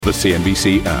The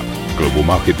CNBC app. Global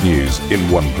market news in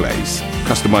one place.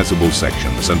 Customizable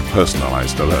sections and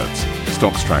personalized alerts.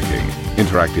 Stocks tracking,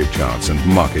 interactive charts and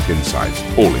market insights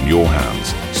all in your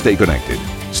hands. Stay connected.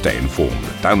 Stay informed.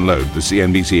 Download the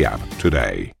CNBC app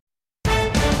today.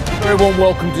 Very warm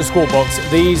welcome to Squawk.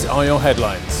 These are your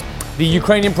headlines. The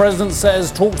Ukrainian president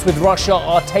says talks with Russia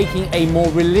are taking a more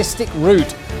realistic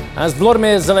route as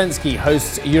Volodymyr Zelensky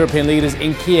hosts European leaders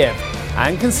in Kiev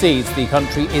and concedes the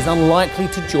country is unlikely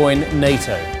to join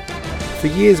NATO. For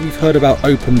years we've heard about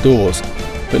open doors,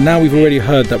 but now we've already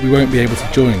heard that we won't be able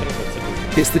to join.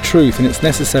 It's the truth and it's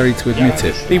necessary to admit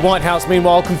it. The White House,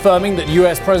 meanwhile, confirming that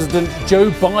US President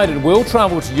Joe Biden will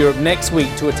travel to Europe next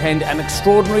week to attend an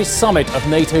extraordinary summit of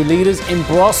NATO leaders in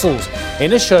Brussels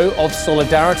in a show of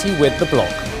solidarity with the bloc.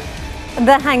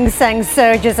 The Hang Seng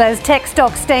surges as tech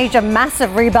stocks stage a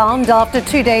massive rebound after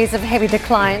 2 days of heavy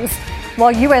declines,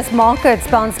 while US markets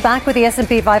bounce back with the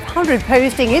S&P 500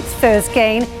 posting its first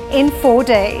gain in 4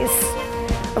 days.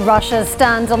 Russia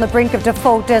stands on the brink of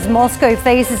default as Moscow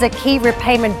faces a key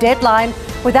repayment deadline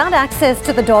without access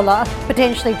to the dollar,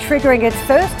 potentially triggering its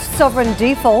first sovereign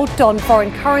default on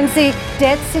foreign currency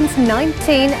debt since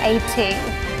 1918.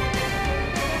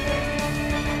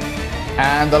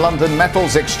 And the London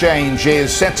Metals Exchange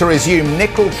is set to resume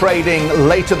nickel trading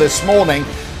later this morning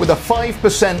with a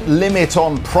 5% limit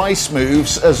on price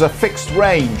moves as a fixed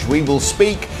range. We will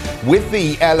speak with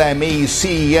the LME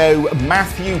CEO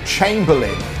Matthew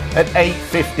Chamberlain at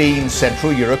 8:15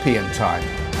 Central European Time.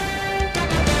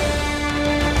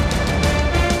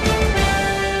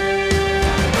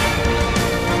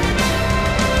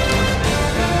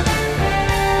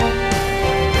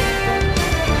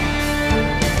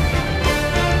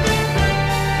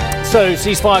 So,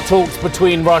 ceasefire talks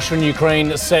between Russia and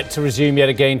Ukraine are set to resume yet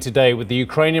again today, with the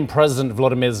Ukrainian President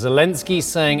Volodymyr Zelensky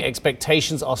saying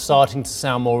expectations are starting to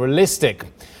sound more realistic.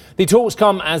 The talks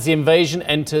come as the invasion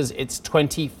enters its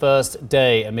 21st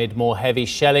day amid more heavy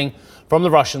shelling from the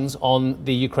Russians on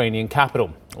the Ukrainian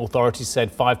capital. Authorities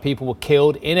said 5 people were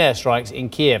killed in airstrikes in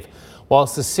Kiev,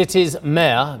 whilst the city's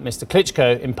mayor, Mr.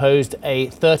 Klitschko, imposed a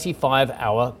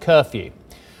 35-hour curfew.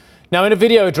 Now, in a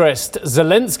video address,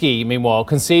 Zelensky, meanwhile,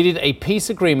 conceded a peace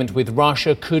agreement with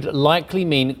Russia could likely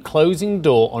mean closing the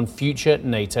door on future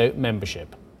NATO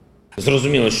membership. It's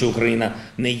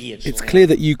clear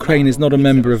that Ukraine is not a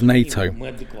member of NATO.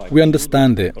 We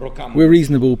understand it. We're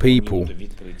reasonable people.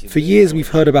 For years we've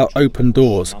heard about open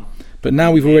doors, but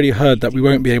now we've already heard that we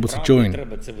won't be able to join.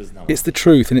 It's the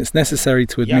truth and it's necessary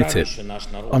to admit it.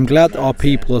 I'm glad that our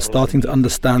people are starting to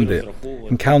understand it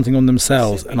and counting on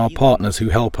themselves and our partners who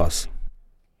help us.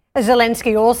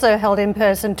 Zelensky also held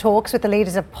in-person talks with the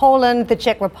leaders of Poland, the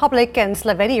Czech Republic and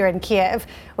Slovenia in Kiev,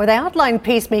 where they outlined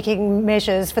peacemaking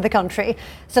measures for the country.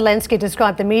 Zelensky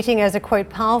described the meeting as a, quote,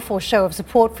 powerful show of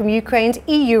support from Ukraine's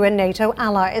EU and NATO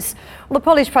allies. Well, the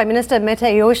Polish Prime Minister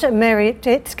Mateusz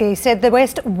Morawiecki said the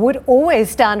West would always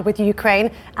stand with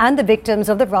Ukraine and the victims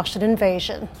of the Russian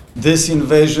invasion. This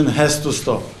invasion has to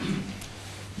stop.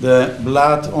 The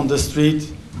blood on the street,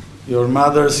 your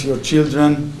mothers, your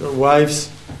children, your wives,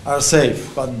 are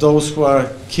safe, but those who are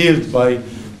killed by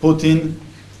Putin,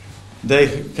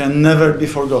 they can never be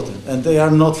forgotten, and they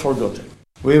are not forgotten.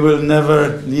 We will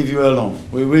never leave you alone.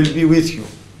 We will be with you,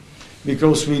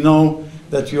 because we know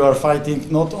that you are fighting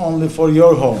not only for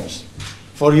your homes,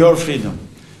 for your freedom,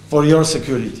 for your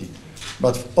security,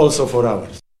 but also for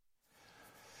ours.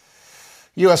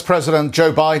 US President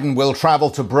Joe Biden will travel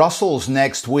to Brussels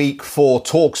next week for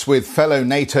talks with fellow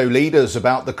NATO leaders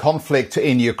about the conflict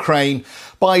in Ukraine.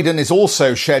 Biden is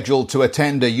also scheduled to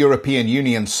attend a European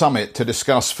Union summit to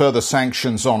discuss further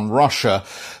sanctions on Russia.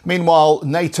 Meanwhile,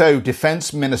 NATO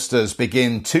defense ministers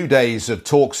begin 2 days of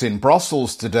talks in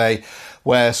Brussels today,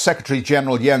 where Secretary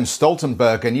General Jens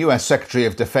Stoltenberg and US Secretary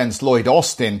of Defense Lloyd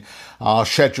Austin are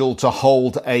scheduled to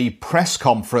hold a press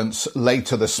conference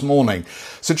later this morning.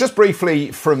 So just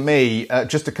briefly from me,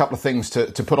 just a couple of things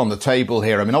to put on the table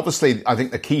here. I mean, obviously, I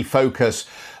think the key focus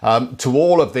to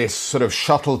all of this sort of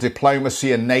shuttle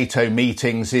diplomacy and NATO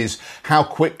meetings is how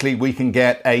quickly we can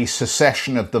get a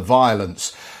cessation of the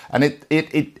violence. And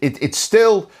it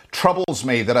still troubles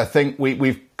me that I think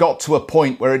we've got to a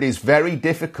point where it is very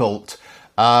difficult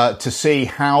to see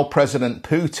how President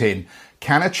Putin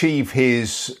can achieve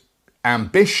his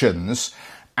ambitions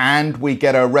and we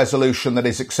get a resolution that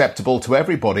is acceptable to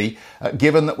everybody,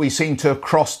 given that we seem to have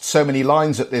crossed so many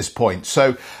lines at this point.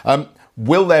 So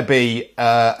will there be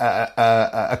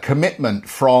a commitment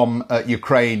from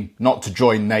Ukraine not to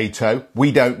join NATO?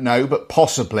 We don't know, but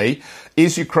possibly.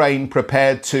 Is Ukraine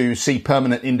prepared to see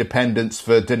permanent independence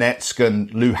for Donetsk and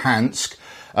Luhansk?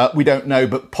 We don't know,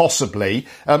 but possibly.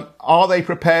 Are they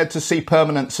prepared to see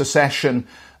permanent secession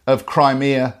of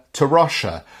Crimea to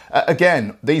Russia?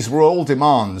 Again, these were all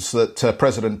demands that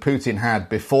President Putin had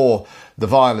before the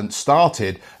violence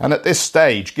started. And at this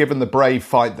stage, given the brave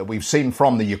fight that we've seen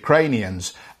from the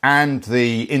Ukrainians and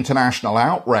the international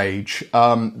outrage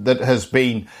that has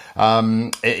been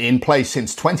in place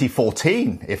since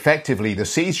 2014, effectively the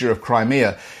seizure of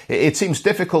Crimea, it seems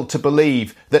difficult to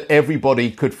believe that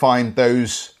everybody could find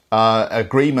those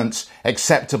agreements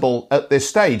acceptable at this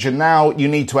stage. And now you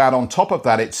need to add on top of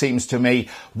that, it seems to me,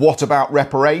 what about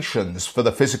reparations for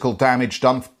the physical damage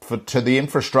done to the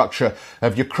infrastructure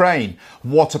of Ukraine?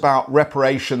 What about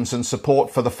reparations and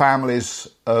support for the families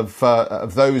of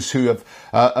those who have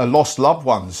lost loved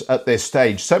ones at this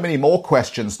stage? So many more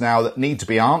questions now that need to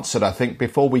be answered, I think,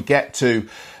 before we get to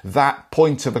that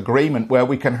point of agreement where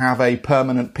we can have a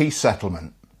permanent peace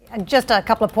settlement. And just a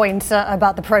couple of points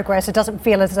about the progress. It doesn't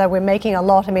feel as though we're making a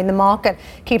lot. I mean, the market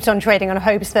keeps on trading on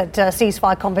hopes that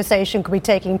ceasefire conversation could be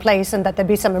taking place and that there'd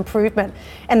be some improvement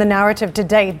in the narrative to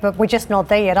date. But we're just not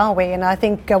there yet, are we? And I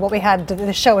think what we had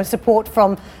the show of support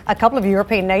from a couple of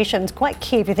European nations, quite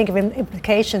key if you think of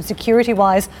implications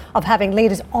security-wise of having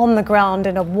leaders on the ground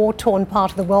in a war-torn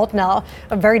part of the world now.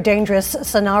 A very dangerous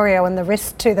scenario, and the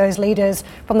risk to those leaders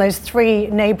from those three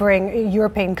neighbouring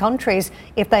European countries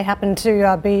if they happen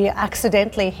to be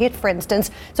accidentally hit, for instance.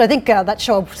 So I think that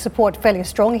show of support fairly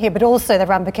strong here, but also the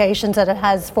ramifications that it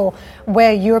has for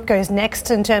where Europe goes next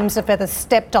in terms of further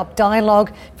stepped up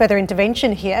dialogue, further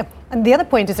intervention here. And the other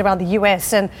point is around the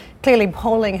US, and clearly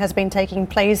polling has been taking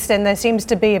place, and there seems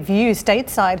to be a view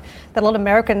stateside that a lot of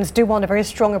Americans do want a very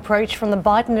strong approach from the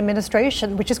Biden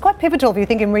administration, which is quite pivotal if you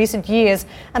think in recent years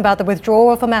about the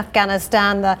withdrawal from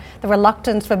Afghanistan, the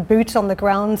reluctance for boots on the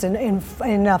grounds in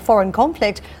foreign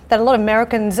conflict, that a lot of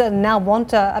Americans now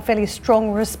want a fairly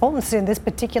strong response in this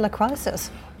particular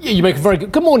crisis. Yeah, you make a very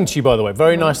good morning to you, by the way.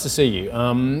 Very nice to see you.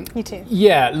 You too.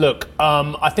 Yeah, look,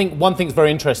 I think one thing's very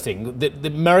interesting. The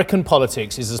American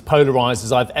politics is as polarised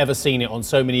as I've ever seen it on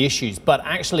so many issues. But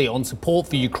actually, on support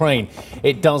for Ukraine,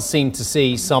 it does seem to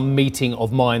see some meeting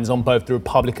of minds on both the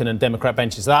Republican and Democrat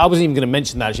benches. I wasn't even going to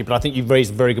mention that, actually, but I think you've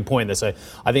raised a very good point there. So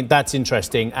I think that's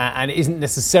interesting. And it isn't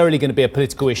necessarily going to be a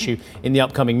political issue in the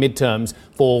upcoming midterms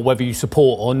for whether you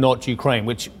support or not Ukraine,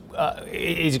 which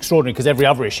is extraordinary because every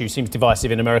other issue seems divisive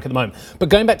in America at the moment. But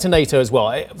going back to NATO as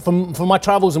well, from my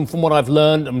travels and from what I've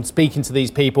learned and speaking to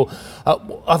these people,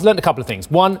 I've learned a couple of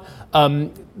things. One,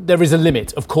 there is a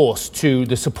limit, of course, to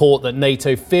the support that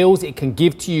NATO feels it can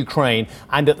give to Ukraine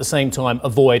and at the same time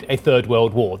avoid a third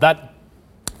world war.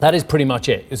 That is pretty much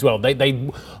it as well.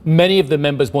 Many of the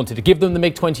members wanted to give them the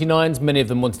MiG-29s. Many of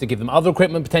them wanted to give them other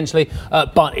equipment potentially,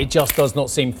 but it just does not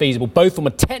seem feasible, both from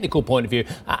a technical point of view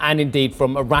and indeed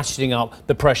from a ratcheting up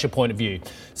the pressure point of view.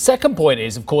 Second point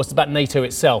is, of course, about NATO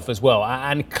itself as well.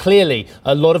 And clearly,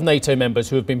 a lot of NATO members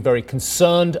who have been very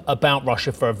concerned about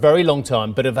Russia for a very long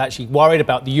time, but have actually worried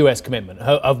about the US commitment,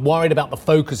 have worried about the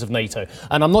focus of NATO.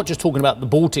 And I'm not just talking about the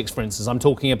Baltics, for instance. I'm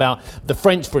talking about the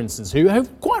French, for instance, who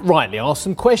have quite rightly asked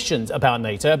some questions about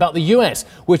NATO, about the US,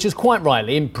 which has quite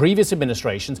rightly, in previous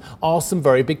administrations, asked some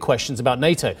very big questions about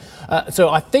NATO. So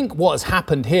I think what has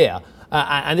happened here,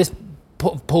 and this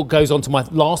goes on to my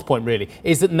last point really,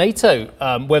 is that NATO,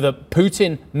 whether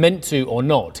Putin meant to or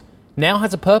not, now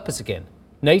has a purpose again.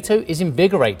 NATO is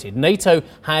invigorated. NATO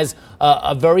has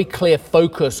a very clear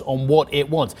focus on what it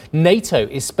wants. NATO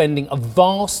is spending a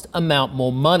vast amount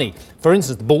more money. For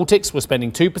instance, the Baltics were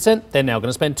spending 2%. They're now going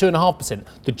to spend 2.5%.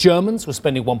 The Germans were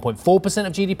spending 1.4%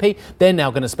 of GDP. They're now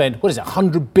going to spend,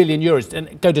 100 billion euros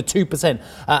and go to 2%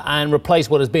 and replace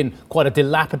what has been quite a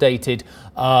dilapidated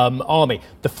army.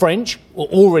 The French were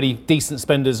already decent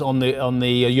spenders on the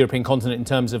European continent in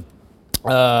terms of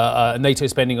NATO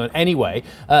spending on anyway,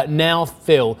 now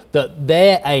feel that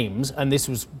their aims, and this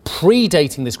was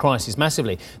predating this crisis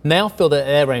massively, now feel that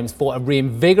their aims for a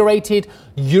reinvigorated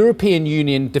European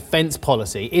Union defence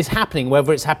policy is happening,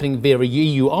 whether it's happening via a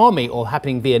EU army or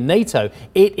happening via NATO,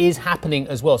 it is happening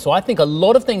as well. So I think a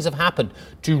lot of things have happened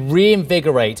to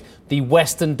reinvigorate the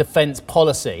Western defence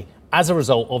policy as a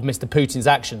result of Mr. Putin's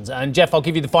actions. And Jeff, I'll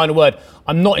give you the final word.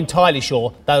 I'm not entirely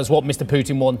sure that was what Mr.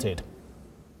 Putin wanted.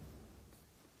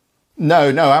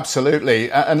 No,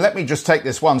 absolutely. And let me just take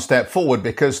this one step forward,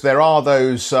 because there are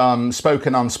those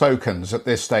spoken unspokens at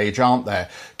this stage, aren't there?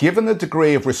 Given the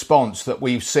degree of response that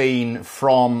we've seen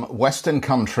from Western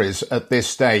countries at this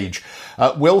stage,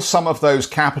 will some of those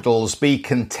capitals be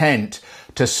content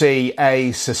to see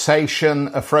a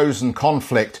cessation, a frozen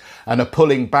conflict and a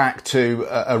pulling back to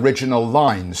original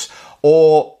lines?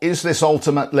 Or is this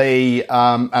ultimately,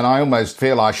 and I almost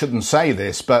feel I shouldn't say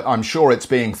this, but I'm sure it's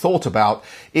being thought about,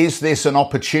 is this an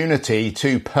opportunity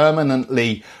to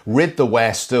permanently rid the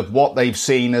West of what they've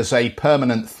seen as a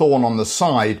permanent thorn on the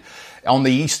side on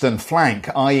the eastern flank,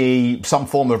 i.e. some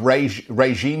form of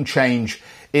regime change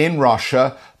in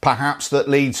Russia, perhaps that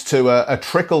leads to a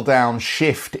trickle-down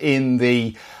shift in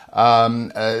the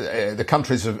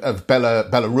countries of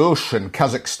Belarus and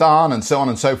Kazakhstan and so on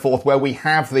and so forth, where we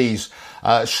have these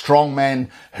strong men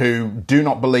who do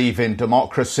not believe in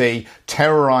democracy,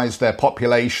 terrorize their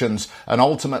populations, and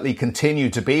ultimately continue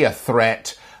to be a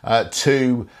threat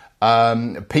to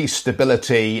peace,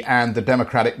 stability, and the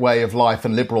democratic way of life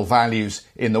and liberal values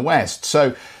in the West.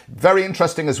 So very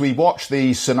interesting as we watch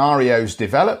these scenarios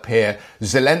develop here.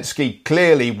 Zelensky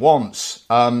clearly wants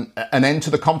an end to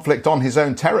the conflict on his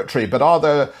own territory. But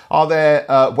are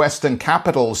there Western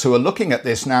capitals who are looking at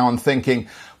this now and thinking,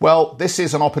 well, this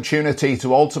is an opportunity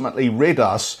to ultimately rid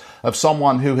us of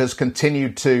someone who has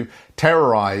continued to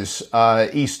terrorize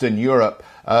Eastern Europe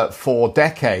for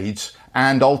decades,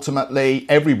 and ultimately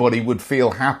everybody would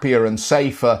feel happier and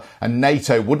safer, and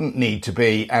NATO wouldn't need to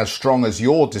be as strong as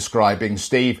you're describing,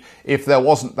 Steve, if there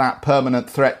wasn't that permanent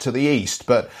threat to the east.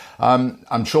 But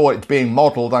I'm sure it's being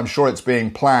modelled, I'm sure it's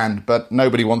being planned, but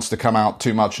nobody wants to come out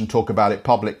too much and talk about it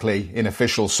publicly in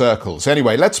official circles.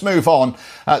 Anyway, let's move on.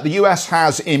 The US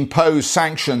has imposed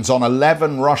sanctions on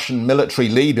 11 Russian military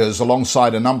leaders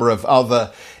alongside a number of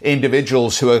other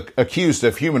individuals who are accused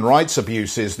of human rights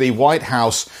abuses. The White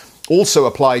House also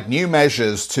applied new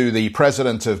measures to the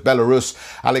president of Belarus,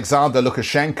 Alexander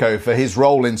Lukashenko, for his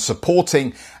role in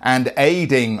supporting and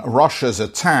aiding Russia's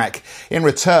attack. In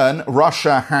return,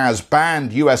 Russia has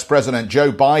banned US President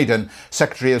Joe Biden,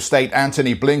 Secretary of State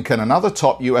Antony Blinken, and other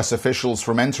top US officials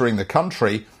from entering the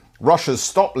country. Russia's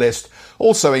stop list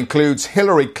also includes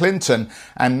Hillary Clinton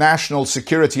and National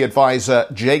Security Advisor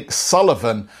Jake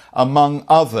Sullivan, among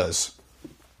others.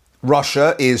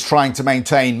 Russia is trying to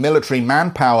maintain military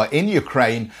manpower in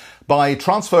Ukraine by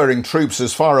transferring troops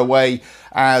as far away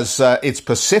as its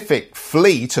Pacific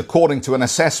Fleet. According to an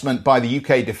assessment by the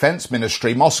UK Defence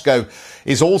Ministry, Moscow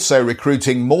is also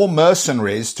recruiting more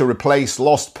mercenaries to replace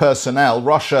lost personnel.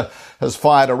 Russia has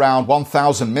fired around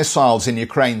 1,000 missiles in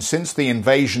Ukraine since the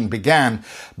invasion began,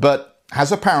 but has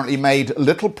apparently made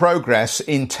little progress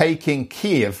in taking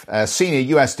Kiev. A senior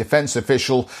US defense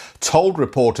official told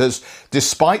reporters,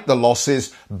 despite the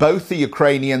losses, both the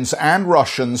Ukrainians and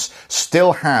Russians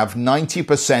still have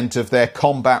 90% of their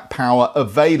combat power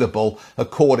available,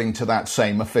 according to that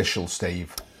same official,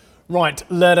 Steve. Right,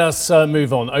 let us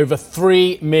move on. Over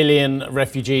 3 million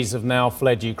refugees have now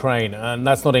fled Ukraine, and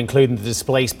that's not including the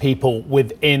displaced people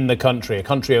within the country. A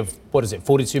country of,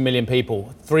 42 million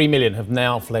people. 3 million have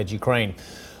now fled Ukraine.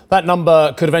 That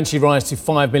number could eventually rise to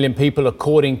 5 million people,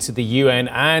 according to the UN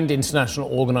and International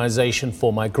Organization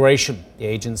for Migration. The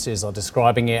agencies are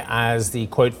describing it as the,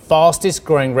 quote, fastest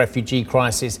growing refugee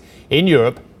crisis in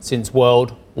Europe since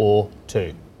World War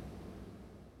II.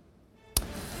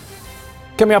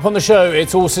 Coming up on the show,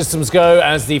 it's all systems go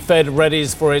as the Fed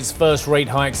readies for its first rate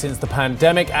hike since the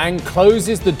pandemic and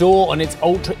closes the door on its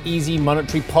ultra-easy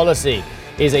monetary policy.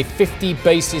 Is a 50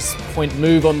 basis point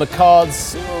move on the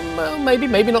cards? Well,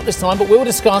 maybe not this time, but we'll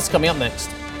discuss coming up next.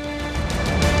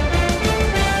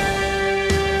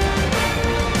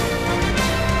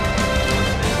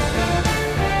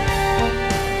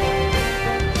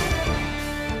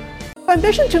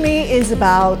 Ambition to me is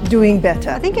about doing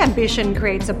better. I think ambition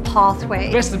creates a pathway.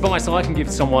 The best advice I can give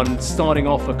to someone starting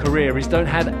off a career is don't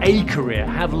have a career,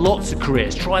 have lots of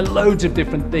careers, try loads of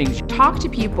different things. Talk to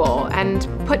people and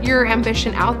put your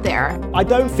ambition out there. I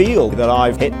don't feel that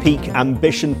I've hit peak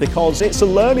ambition because it's a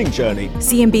learning journey.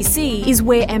 CNBC is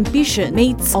where ambition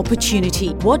meets opportunity.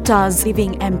 What does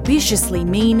living ambitiously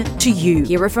mean to you?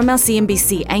 Hear it from our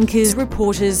CNBC anchors,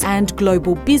 reporters, and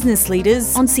global business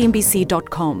leaders on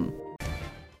CNBC.com.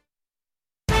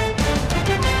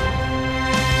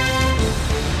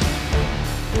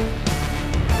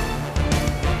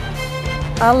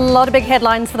 A lot of big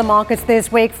headlines for the markets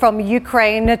this week, from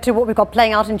Ukraine to what we've got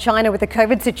playing out in China with the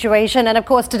COVID situation. And of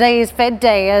course, today is Fed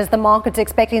Day, as the market's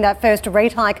expecting that first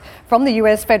rate hike from the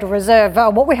US Federal Reserve.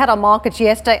 What we had on markets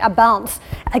yesterday, a bounce.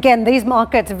 Again, these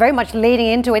markets are very much leading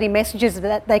into any messages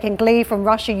that they can glean from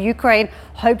Russia, Ukraine,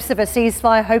 hopes of a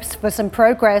ceasefire, hopes for some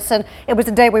progress. And it was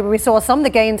a day where we saw some of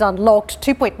the gains unlocked,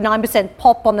 2.9%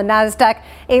 pop on the Nasdaq.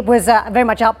 It was very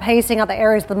much outpacing other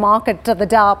areas of the market, the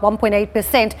Dow up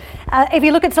 1.8%. If you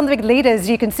you look at some of the big leaders,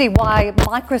 you can see why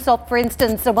Microsoft, for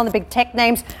instance, one of the big tech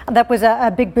names, that was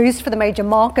a big boost for the major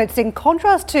markets. In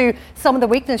contrast to some of the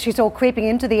weakness you saw creeping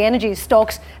into the energy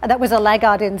stocks, that was a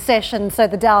laggard in session. So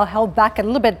the Dow held back a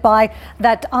little bit by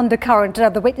that undercurrent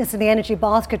of the weakness in the energy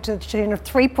basket to the tune of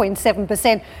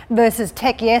 3.7% versus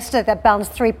tech yesterday that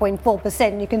bounced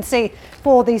 3.4%. You can see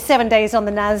for the 7 days on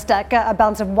the Nasdaq, a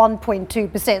bounce of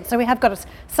 1.2%. So we have got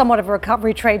somewhat of a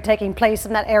recovery trade taking place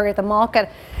in that area of the market.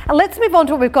 And let's move on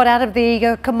to what we've got out of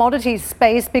the commodities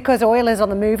space, because oil is on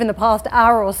the move in the past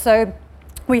hour or so.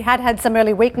 We had some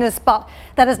early weakness, but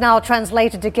that is now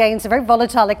translated to gains. So very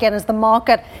volatile again as the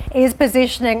market is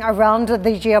positioning around the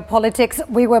geopolitics.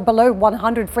 We were below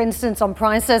 100, for instance, on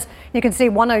prices. You can see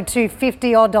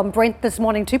 102.50 odd on Brent this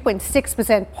morning,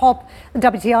 2.6% pop. The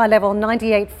WTI level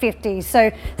 98.50.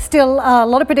 So still a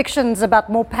lot of predictions about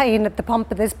more pain at the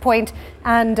pump at this point.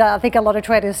 And I think a lot of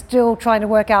traders still trying to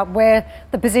work out where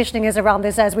the positioning is around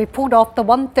this as we pulled off the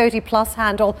 130 plus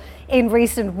handle in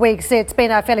recent weeks. It's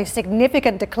been a fairly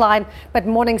significant decline, but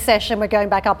morning session we're going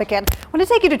back up again. I want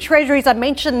to take you to Treasuries. I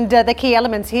mentioned the key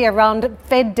elements here around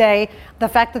Fed Day, the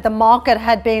fact that the market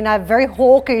had been very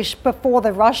hawkish before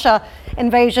the Russia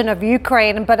invasion of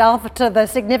Ukraine, but after the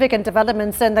significant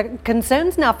developments and the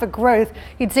concerns now for growth,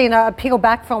 you'd seen a peel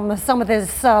back from some of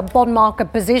this bond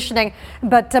market positioning.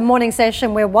 But morning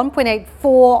session we're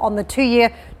 1.84 on the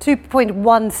 2-year,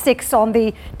 2.16 on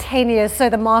the 10-year. So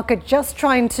the market just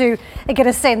trying to get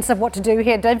a sense of what to do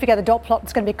here. Don't forget the dot plot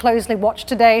is going to be closely watched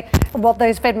today, what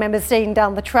those Fed members seeing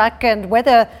down the track, and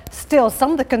whether still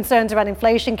some of the concerns around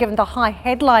inflation, given the high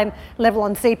headline level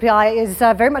on CPI, is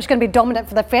very much going to be dominant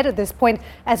for the Fed at this point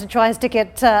as it tries to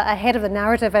get ahead of the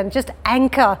narrative and just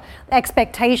anchor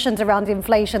expectations around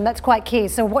inflation. That's quite key.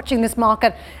 So watching this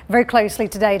market very closely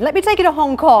today. Let me take you to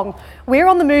Hong Kong. We're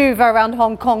on the move around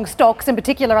Hong Kong stocks, in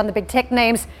particular around the big tech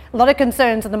names. A lot of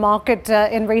concerns in the market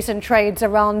in recent trades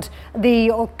around the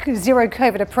zero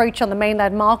COVID approach on the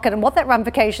mainland market and what that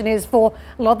ramification is for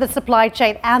a lot of the supply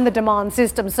chain and the demand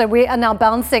system. So we are now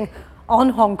bouncing on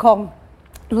Hong Kong.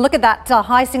 Look at that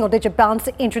high single-digit bounce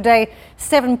intraday,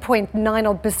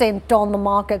 7.9% on the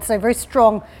market. So very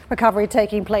strong recovery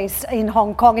taking place in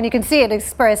Hong Kong. And you can see it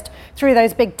expressed through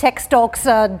those big tech stocks,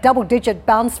 double-digit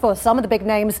bounce for some of the big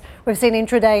names we've seen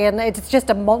intraday. And it's just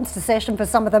a monster session for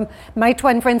some of them.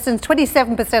 Meituan, for instance,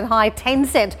 27% high,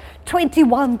 Tencent,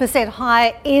 21%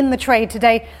 high in the trade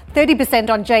today, 30%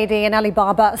 on JD, and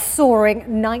Alibaba soaring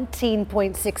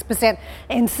 19.6%.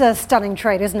 It's a stunning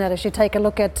trade, isn't it? As you take a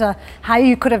look at how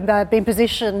you could have been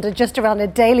positioned just around a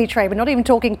daily trade. We're not even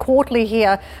talking quarterly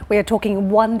here. We are talking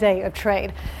 1 day of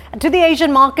trade. And to the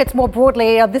Asian markets more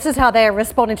broadly, this is how they're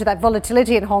responding to that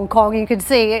volatility in Hong Kong. You can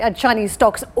see Chinese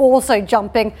stocks also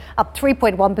jumping up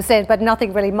 3.1%, but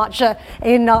nothing really much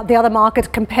in the other markets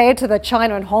compared to the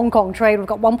China and Hong Kong trade. We've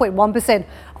got 1.1%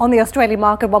 on the Australian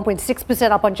market,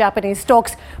 1.6% up on Japanese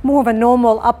stocks. More of a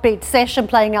normal upbeat session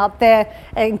playing out there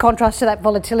in contrast to that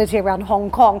volatility around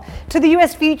Hong Kong. To the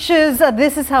US futures,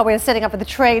 this is how we're setting up for the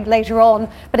trade later on.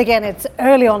 But again, it's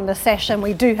early on in the session.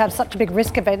 We do have such a big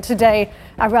risk event today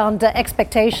around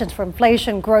expectations for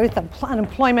inflation, growth and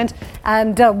unemployment,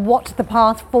 and what the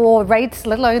path for rates,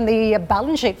 let alone the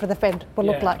balance sheet for the Fed will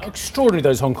look like. Extraordinary,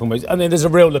 those Hong Kong moves. I mean, there's a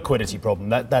real liquidity problem.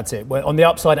 That's it. On the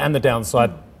upside and the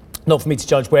downside. Not for me to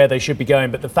judge where they should be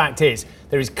going, but the fact is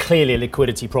there is clearly a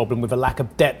liquidity problem with a lack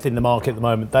of depth in the market at the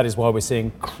moment. That is why we're seeing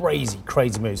crazy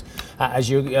moves, as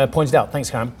you pointed out.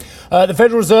 Thanks, Karen. The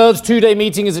Federal Reserve's two-day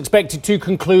meeting is expected to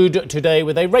conclude today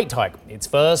with a rate hike. Its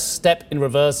first step in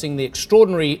reversing the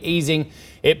extraordinary easing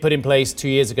it put in place 2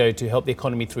 years ago to help the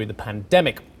economy through the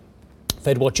pandemic.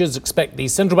 Fed watchers expect the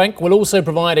central bank will also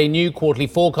provide a new quarterly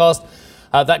forecast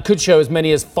that could show as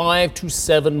many as 5 to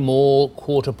 7 more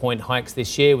quarter-point hikes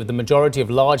this year, with the majority of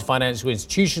large financial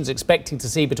institutions expecting to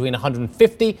see between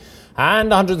 150 and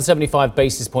 175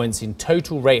 basis points in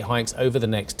total rate hikes over the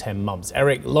next 10 months.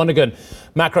 Eric Lonergan,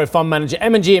 macro fund manager,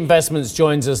 M&G Investments,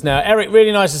 joins us now. Eric,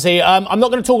 really nice to see you. I'm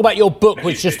not going to talk about your book,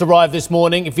 which just arrived this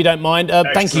morning, if you don't mind.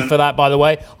 Thank you for that, by the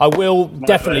way. I will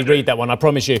definitely read that one, I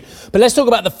promise you. But let's talk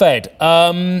about the Fed.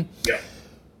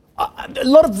 A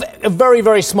lot of very,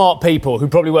 very smart people who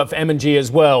probably work for M&G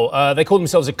as well, they call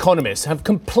themselves economists, have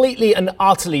completely and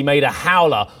utterly made a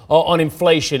howler on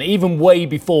inflation, even way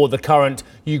before the current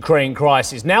Ukraine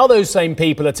crisis. Now those same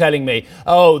people are telling me,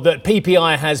 that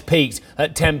PPI has peaked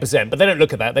at 10%, but they don't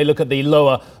look at that. They look at the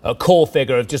lower core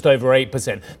figure of just over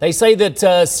 8%. They say that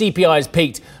CPI has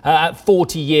peaked at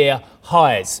 40-year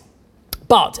highs.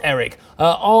 But, Eric,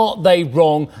 are they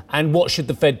wrong, and what should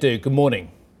the Fed do? Good morning.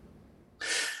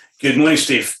 Good morning,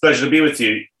 Steve. Pleasure to be with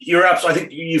you. You're absolutely, I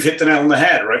think you've hit the nail on the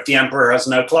head, right? The emperor has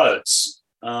no clothes.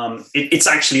 It's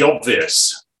actually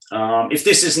obvious. If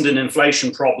this isn't an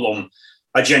inflation problem,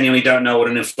 I genuinely don't know what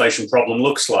an inflation problem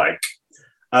looks like.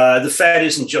 The Fed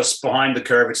isn't just behind the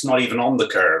curve, it's not even on the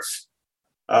curve.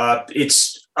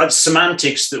 It's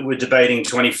semantics that we're debating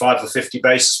 25 or 50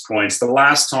 basis points. The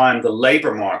last time the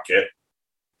labor market,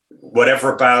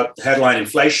 whatever about headline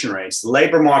inflation rates, the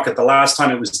labor market, the last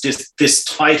time it was this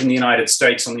tight in the United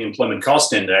States on the employment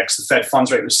cost index, the Fed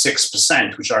funds rate was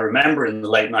 6%, which I remember in the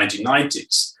late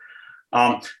 1990s.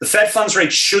 The Fed funds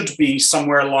rate should be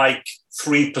somewhere like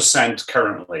 3%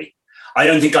 currently. I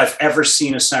don't think I've ever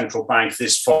seen a central bank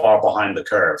this far behind the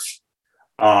curve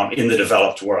in the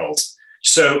developed world.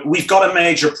 So we've got a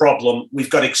major problem. We've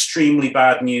got extremely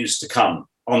bad news to come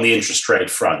on the interest rate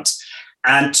front.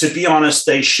 And to be honest,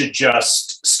 they should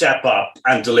just step up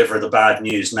and deliver the bad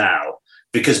news now,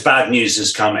 because bad news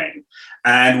is coming.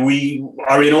 And we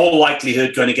are in all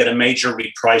likelihood going to get a major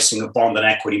repricing of bond and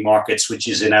equity markets, which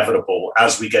is inevitable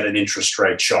as we get an interest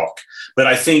rate shock. But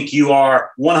I think you are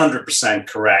 100%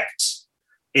 correct.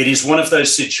 It is one of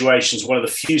those situations, one of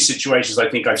the few situations I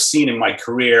think I've seen in my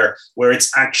career where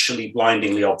it's actually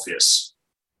blindingly obvious.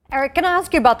 Eric, can I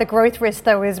ask you about the growth risk,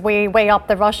 though, as we weigh up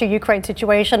the Russia-Ukraine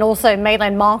situation, also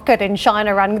mainland market in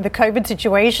China and the COVID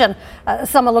situation?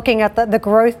 Some are looking at the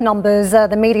growth numbers.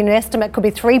 The median estimate could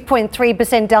be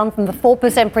 3.3% down from the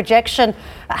 4% projection.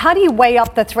 How do you weigh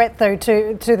up the threat, though,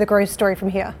 to the growth story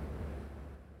from here?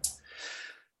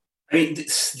 I mean,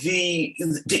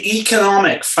 the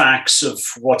economic facts of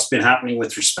what's been happening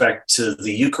with respect to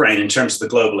the Ukraine in terms of the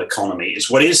global economy is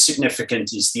what is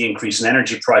significant is the increase in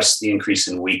energy prices, the increase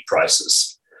in wheat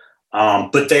prices.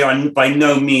 But they are by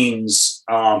no means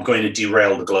going to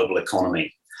derail the global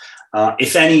economy.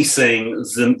 If anything,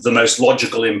 the most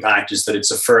logical impact is that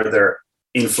it's a further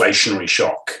inflationary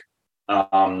shock.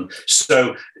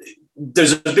 So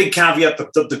there's a big caveat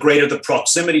that the greater the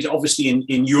proximity. Obviously,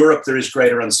 in Europe, there is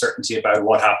greater uncertainty about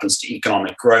what happens to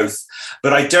economic growth.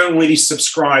 But I don't really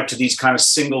subscribe to these kind of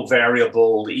single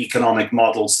variable economic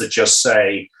models that just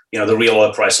say, you know, the real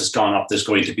oil price has gone up, there's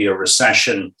going to be a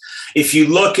recession. If you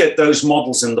look at those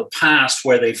models in the past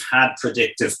where they've had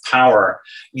predictive power,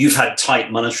 you've had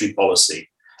tight monetary policy.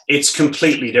 It's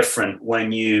completely different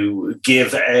when you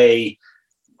give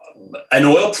an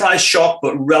oil price shock,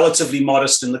 but relatively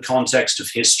modest in the context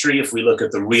of history. If we look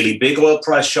at the really big oil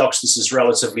price shocks, this is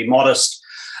relatively modest.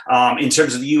 In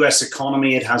terms of the US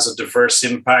economy, it has a diverse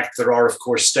impact. There are, of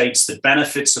course, states that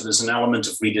benefit, so there's an element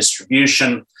of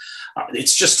redistribution.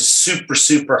 It's just a super,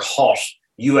 super hot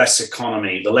US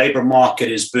economy. The labor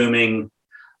market is booming.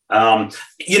 And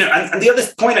the other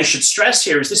point I should stress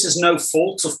here is this is no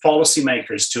fault of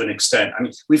policymakers to an extent. I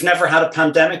mean, we've never had a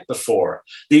pandemic before.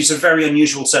 These are very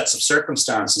unusual sets of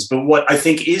circumstances. But what I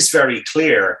think is very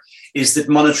clear is that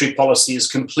monetary policy is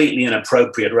completely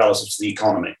inappropriate relative to the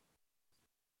economy.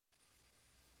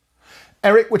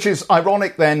 Eric, which is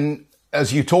ironic then,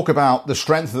 as you talk about the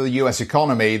strength of the US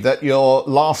economy, that your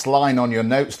last line on your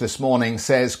notes this morning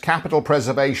says capital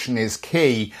preservation is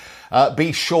key.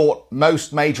 Be short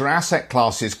most major asset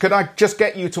classes. Could I just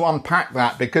get you to unpack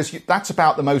that? Because that's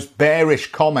about the most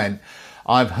bearish comment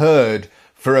I've heard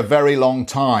for a very long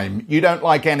time. You don't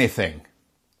like anything.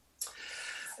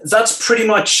 That's pretty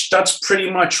much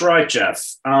right,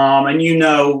 Jeff. And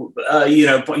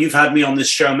you've had me on this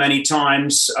show many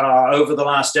times over the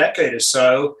last decade or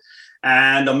so.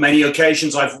 And on many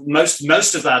occasions,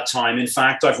 most of that time, in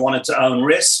fact, I've wanted to own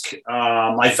risk.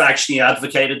 I've actually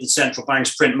advocated that central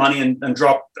banks print money and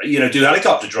drop, do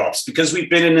helicopter drops because we've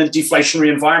been in a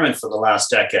deflationary environment for the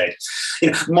last decade.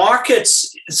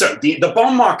 Markets. So the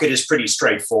bond market is pretty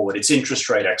straightforward. It's interest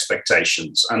rate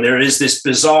expectations, and there is this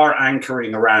bizarre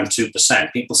anchoring around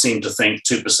 2%. People seem to think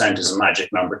 2% is a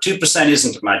magic number. 2%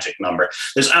 isn't a magic number.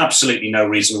 There's absolutely no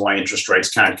reason why interest rates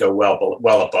can't go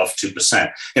well above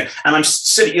 2%. And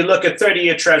you look at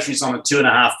 30-year treasuries on a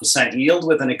 2.5% yield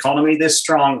with an economy this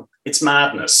strong, it's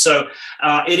madness. So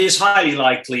it is highly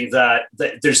likely that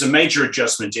there's a major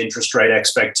adjustment to interest rate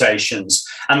expectations,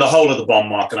 and the whole of the bond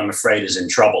market, I'm afraid, is in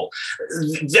trouble.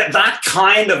 That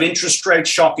kind of interest rate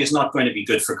shock is not going to be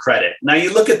good for credit. Now,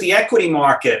 you look at the equity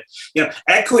market,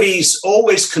 equities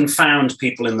always confound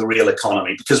people in the real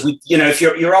economy because if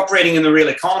you're operating in the real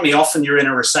economy, often you're in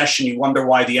a recession, you wonder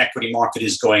why the equity market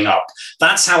is going up.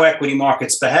 That's how equity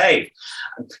markets behave.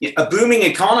 A booming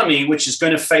economy, which is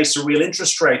going to face a real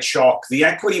interest rate shock, the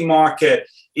equity market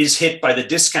is hit by the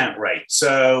discount rate.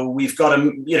 So we've got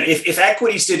if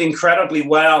equities did incredibly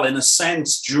well in a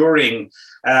sense during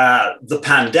the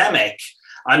pandemic,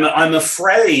 I'm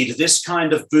afraid this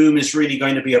kind of boom is really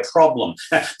going to be a problem.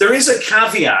 Now, there is a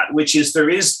caveat, which is there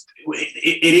is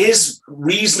it is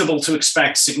reasonable to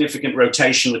expect significant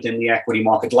rotation within the equity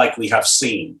market like we have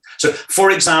seen. So,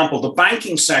 for example, the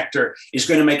banking sector is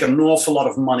going to make an awful lot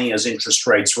of money as interest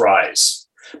rates rise.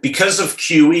 Because of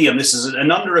QE, and this is an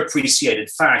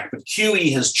underappreciated fact, but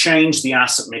QE has changed the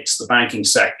asset mix of the banking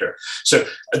sector. So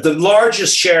the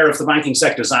largest share of the banking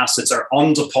sector's assets are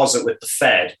on deposit with the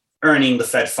Fed, earning the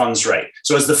Fed funds rate.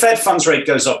 So as the Fed funds rate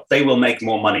goes up, they will make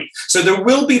more money. So there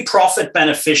will be profit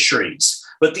beneficiaries.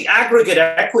 But the aggregate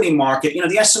equity market,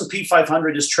 the S&P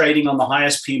 500 is trading on the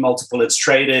highest P multiple it's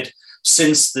traded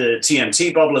since the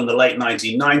TMT bubble in the late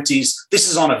 1990s. This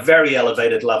is on a very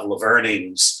elevated level of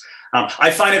earnings.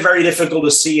 I find it very difficult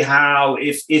to see how,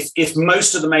 if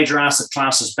most of the major asset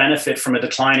classes benefit from a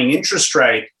declining interest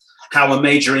rate, how a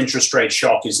major interest rate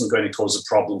shock isn't going to cause a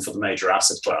problem for the major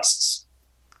asset classes.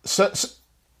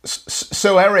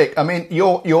 So Eric, I mean,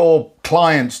 your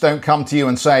clients don't come to you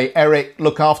and say, Eric,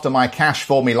 look after my cash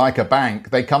for me like a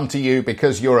bank. They come to you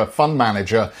because you're a fund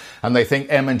manager and they think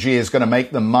M&G is going to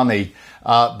make them money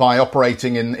by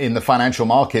operating in the financial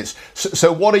markets.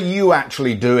 So what are you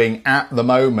actually doing at the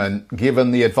moment, given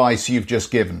the advice you've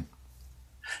just given?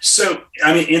 So,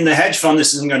 I mean, in the hedge fund,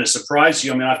 this isn't going to surprise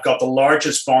you. I mean, I've got the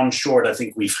largest bond short I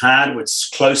think we've had, which is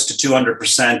close to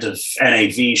 200% of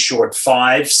NAV short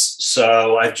fives.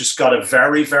 So I've just got a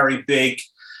very, very big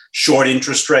short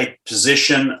interest rate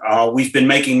position. We've been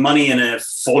making money in a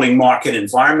falling market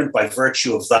environment by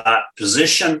virtue of that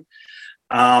position.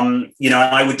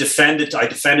 I would defend it. I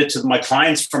defend it to my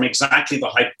clients from exactly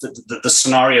the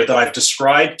scenario that I've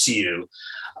described to you.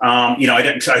 I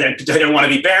don't want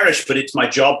to be bearish, but it's my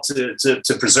job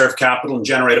to preserve capital and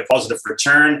generate a positive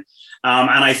return.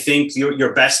 And I think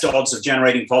your best odds of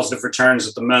generating positive returns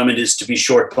at the moment is to be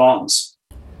short bonds.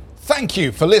 Thank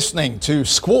you for listening to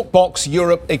Squawk Box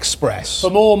Europe Express. For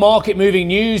more market-moving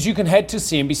news, you can head to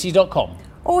cnbc.com.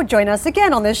 Or join us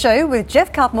again on the show with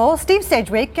Jeff Cutmore, Steve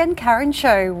Sedgwick and Karen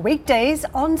Cho, weekdays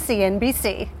on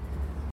CNBC.